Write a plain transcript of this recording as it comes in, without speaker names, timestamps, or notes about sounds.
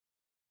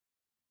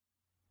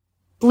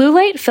Blue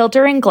light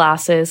filtering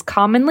glasses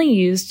commonly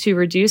used to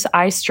reduce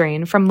eye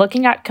strain from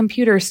looking at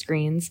computer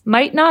screens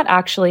might not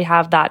actually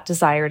have that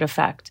desired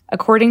effect,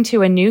 according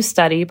to a new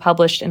study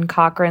published in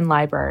Cochrane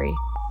Library.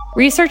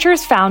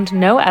 Researchers found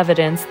no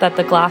evidence that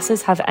the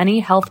glasses have any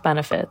health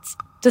benefits,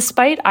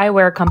 despite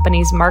eyewear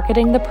companies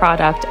marketing the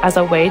product as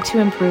a way to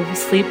improve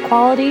sleep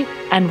quality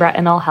and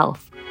retinal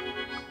health.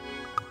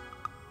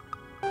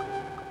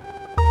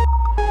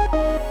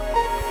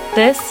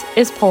 This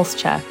is Pulse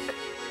Check.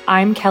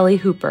 I'm Kelly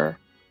Hooper.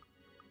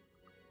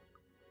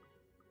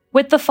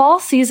 With the fall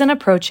season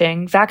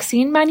approaching,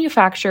 vaccine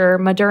manufacturer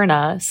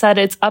Moderna said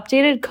its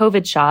updated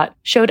COVID shot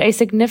showed a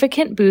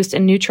significant boost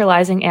in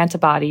neutralizing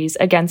antibodies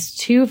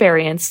against 2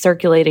 variants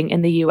circulating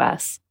in the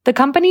U.S. The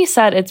company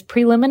said its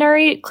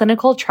preliminary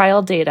clinical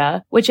trial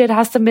data, which it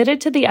has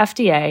submitted to the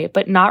FDA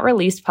but not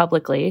released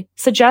publicly,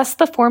 suggests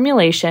the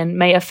formulation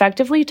may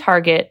effectively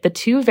target the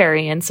 2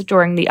 variants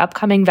during the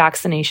upcoming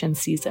vaccination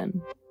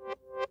season.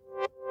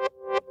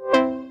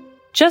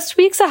 Just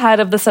weeks ahead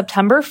of the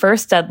September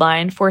 1st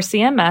deadline for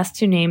CMS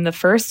to name the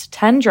first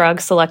 10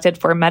 drugs selected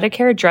for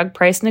Medicare drug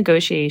price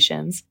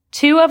negotiations,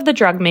 2 of the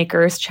drug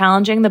makers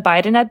challenging the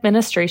Biden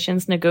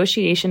administration's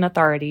negotiation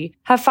authority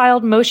have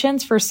filed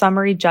motions for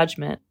summary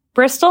judgment.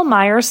 Bristol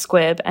Myers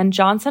Squibb and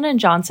Johnson &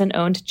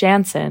 Johnson-owned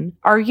Janssen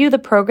argue the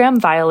program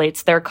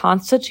violates their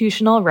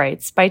constitutional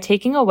rights by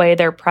taking away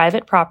their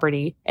private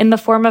property in the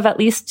form of at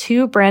least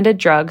 2 branded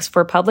drugs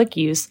for public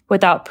use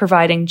without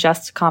providing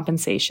just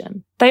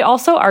compensation. They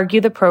also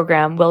argue the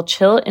program will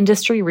chill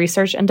industry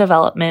research and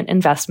development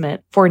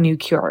investment for new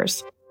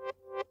cures.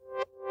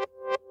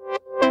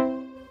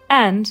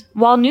 And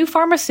while new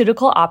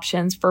pharmaceutical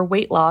options for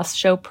weight loss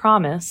show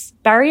promise,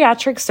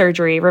 bariatric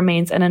surgery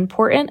remains an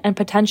important and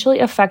potentially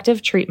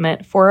effective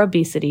treatment for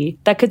obesity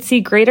that could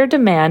see greater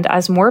demand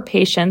as more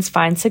patients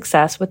find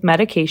success with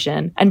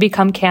medication and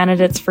become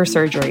candidates for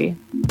surgery.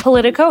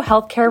 Politico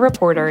healthcare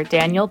reporter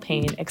Daniel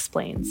Payne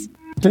explains.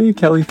 Hey,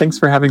 Kelly, thanks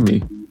for having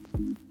me.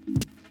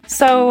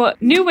 So,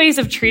 new ways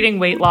of treating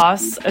weight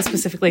loss,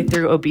 specifically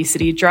through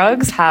obesity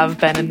drugs, have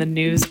been in the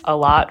news a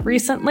lot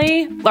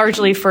recently,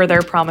 largely for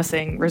their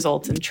promising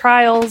results in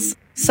trials.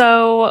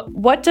 So,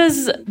 what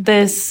does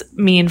this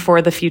mean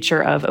for the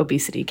future of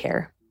obesity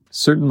care?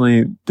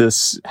 Certainly,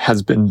 this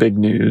has been big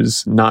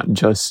news, not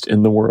just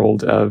in the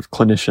world of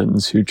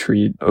clinicians who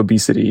treat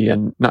obesity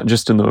and not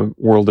just in the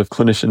world of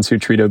clinicians who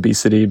treat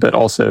obesity, but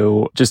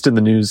also just in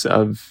the news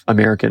of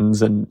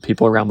Americans and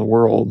people around the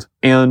world.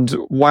 And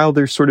while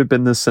there's sort of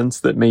been this sense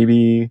that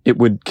maybe it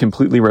would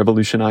completely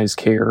revolutionize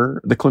care,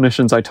 the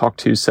clinicians I talked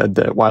to said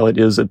that while it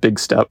is a big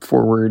step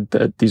forward,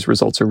 that these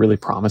results are really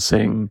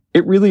promising,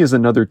 it really is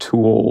another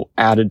tool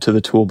added to the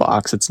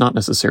toolbox. It's not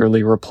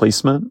necessarily a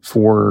replacement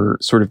for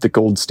sort of the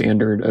gold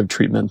standard of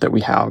treatment that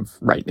we have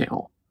right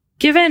now.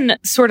 Given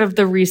sort of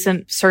the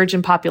recent surge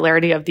in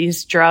popularity of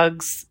these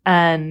drugs,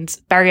 and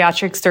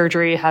bariatric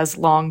surgery has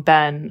long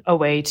been a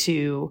way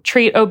to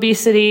treat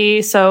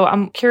obesity, so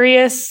I'm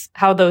curious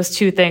how those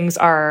 2 things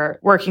are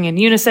working in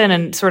unison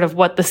and sort of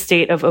what the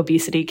state of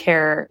obesity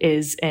care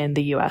is in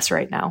the U.S.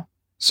 right now.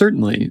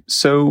 Certainly.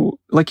 So,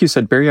 like you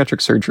said,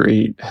 bariatric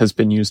surgery has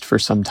been used for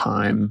some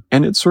time,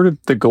 and it's sort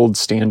of the gold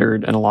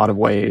standard in a lot of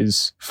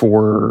ways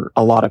for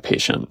a lot of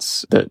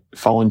patients that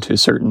fall into a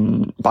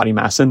certain body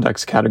mass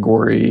index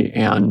category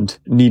and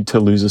need to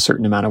lose a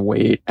certain amount of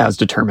weight as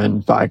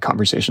determined by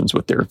conversations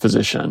with their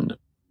physician.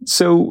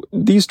 So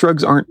these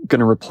drugs aren't going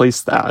to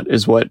replace that,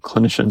 is what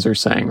clinicians are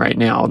saying right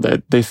now,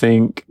 that they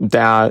think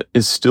that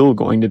is still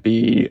going to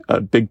be a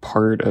big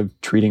part of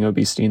treating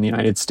obesity in the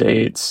United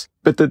States,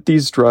 but that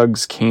these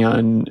drugs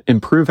can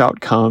improve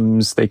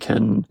outcomes. They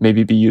can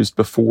maybe be used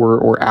before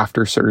or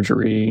after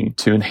surgery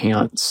to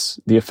enhance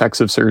the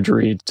effects of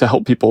surgery, to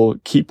help people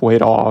keep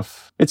weight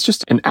off. It's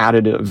just an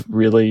additive,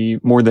 really,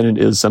 more than it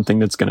is something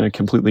that's going to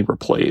completely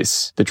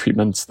replace the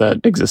treatments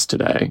that exist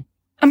today.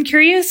 I'm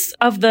curious,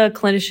 of the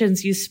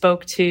clinicians you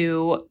spoke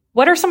to,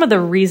 what are some of the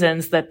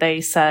reasons that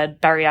they said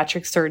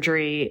bariatric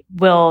surgery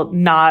will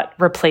not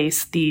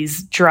replace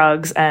these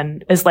drugs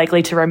and is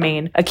likely to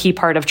remain a key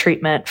part of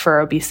treatment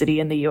for obesity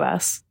in the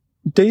U.S.?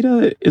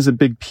 Data is a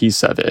big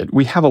piece of it.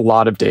 We have a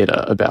lot of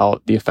data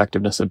about the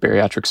effectiveness of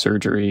bariatric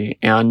surgery,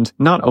 and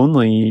not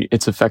only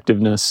its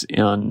effectiveness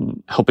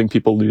in helping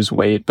people lose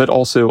weight, but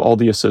also all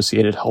the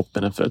associated health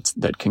benefits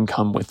that can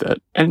come with it.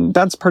 And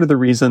that's part of the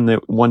reason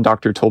that one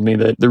doctor told me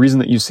that the reason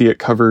that you see it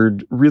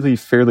covered really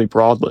fairly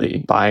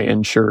broadly by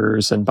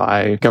insurers and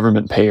by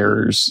government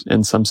payers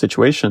in some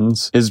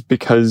situations is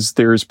because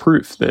there's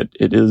proof that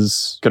it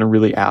is going to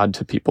really add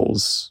to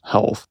people's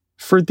health.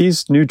 For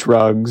these new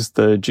drugs,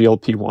 the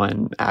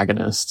GLP-1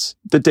 agonists,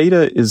 the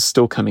data is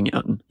still coming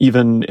in.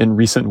 Even in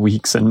recent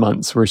weeks and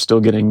months, we're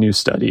still getting new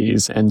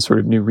studies and sort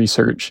of new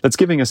research that's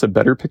giving us a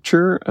better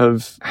picture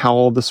of how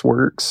all this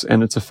works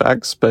and its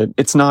effects, but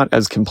it's not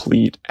as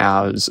complete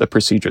as a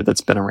procedure that's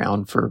been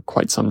around for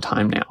quite some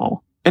time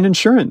now. And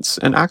insurance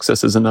and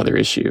access is another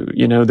issue.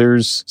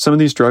 There's some of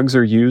these drugs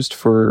are used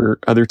for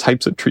other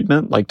types of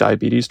treatment, like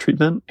diabetes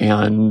treatment,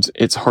 and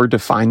it's hard to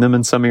find them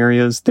in some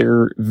areas.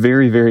 They're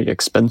very, very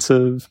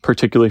expensive,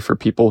 particularly for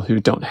people who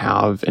don't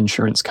have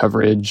insurance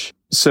coverage.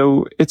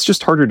 So it's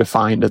just harder to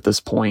find at this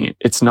point.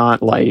 It's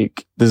not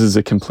like this is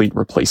a complete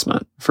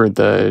replacement for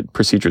the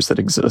procedures that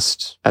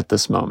exist at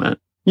this moment.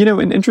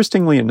 And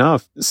interestingly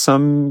enough,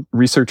 some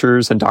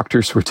researchers and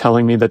doctors were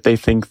telling me that they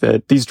think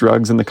that these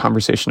drugs and the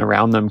conversation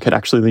around them could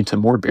actually lead to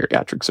more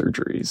bariatric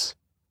surgeries.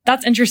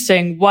 That's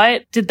interesting.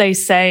 What did they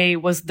say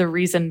was the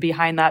reason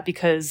behind that?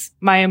 Because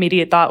my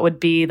immediate thought would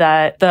be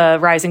that the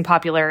rising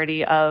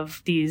popularity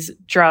of these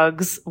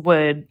drugs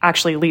would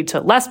actually lead to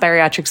less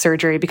bariatric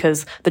surgery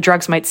because the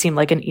drugs might seem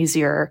like an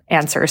easier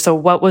answer. So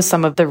what was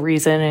some of the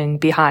reasoning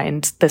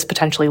behind this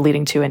potentially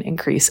leading to an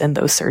increase in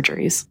those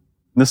surgeries?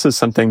 This is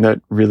something that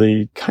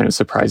really kind of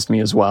surprised me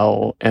as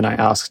well. And I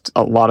asked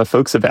a lot of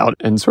folks about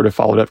and sort of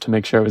followed up to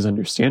make sure I was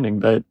understanding.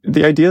 But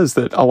the idea is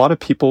that a lot of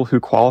people who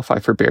qualify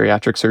for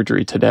bariatric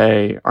surgery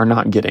today are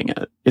not getting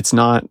it. It's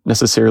not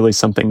necessarily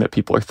something that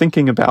people are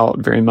thinking about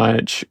very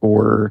much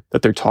or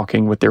that they're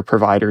talking with their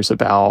providers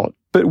about.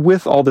 But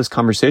with all this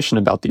conversation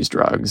about these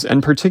drugs,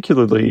 and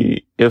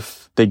particularly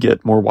if they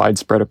get more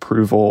widespread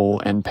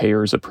approval and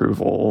payers'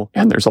 approval,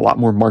 and there's a lot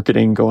more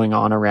marketing going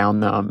on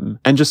around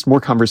them, and just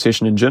more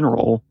conversation in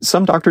general,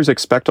 some doctors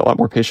expect a lot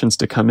more patients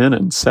to come in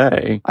and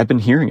say, I've been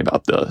hearing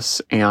about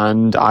this,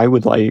 and I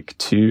would like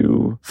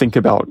to think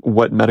about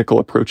what medical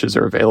approaches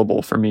are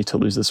available for me to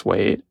lose this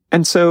weight.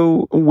 And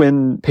so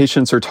when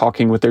patients are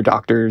talking with their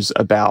doctors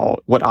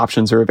about what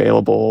options are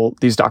available,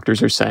 these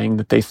doctors are saying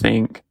that they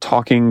think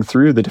talking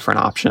through the different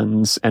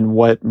options and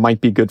what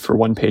might be good for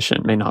one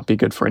patient may not be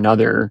good for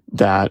another,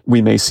 that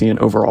we may see an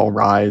overall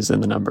rise in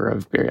the number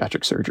of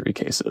bariatric surgery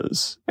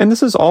cases. And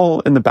this is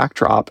all in the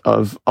backdrop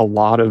of a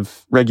lot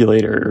of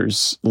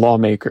regulators,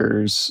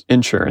 lawmakers,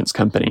 insurance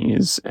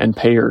companies, and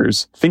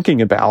payers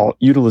thinking about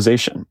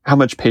utilization, how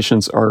much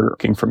patients are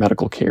looking for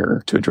medical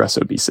care to address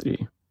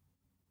obesity.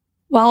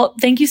 Well,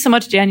 thank you so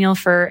much, Daniel,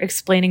 for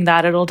explaining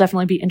that. It'll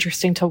definitely be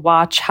interesting to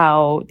watch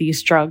how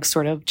these drugs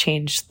sort of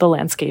change the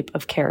landscape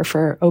of care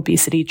for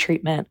obesity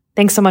treatment.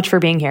 Thanks so much for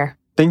being here.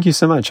 Thank you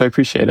so much. I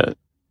appreciate it.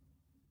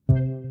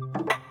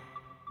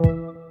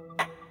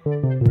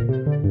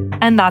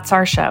 And that's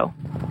our show.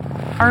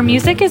 Our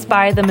music is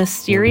by the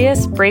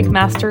mysterious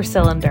Breakmaster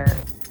Cylinder.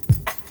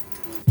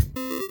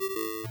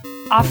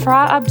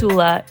 Afra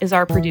Abdullah is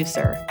our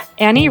producer.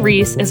 Annie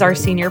Reese is our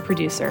senior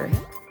producer.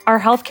 Our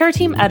healthcare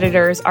team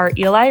editors are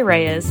Eli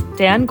Reyes,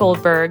 Dan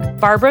Goldberg,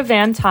 Barbara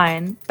Van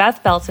Tyne,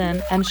 Beth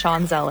Belton, and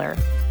Sean Zeller.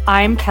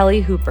 I'm Kelly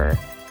Hooper.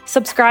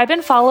 Subscribe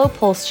and follow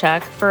Pulse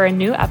Check for a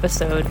new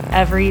episode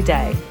every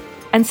day.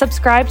 And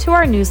subscribe to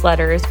our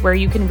newsletters where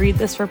you can read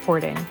this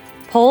reporting: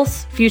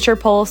 Pulse, Future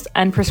Pulse,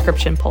 and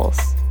Prescription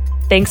Pulse.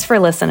 Thanks for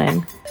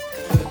listening.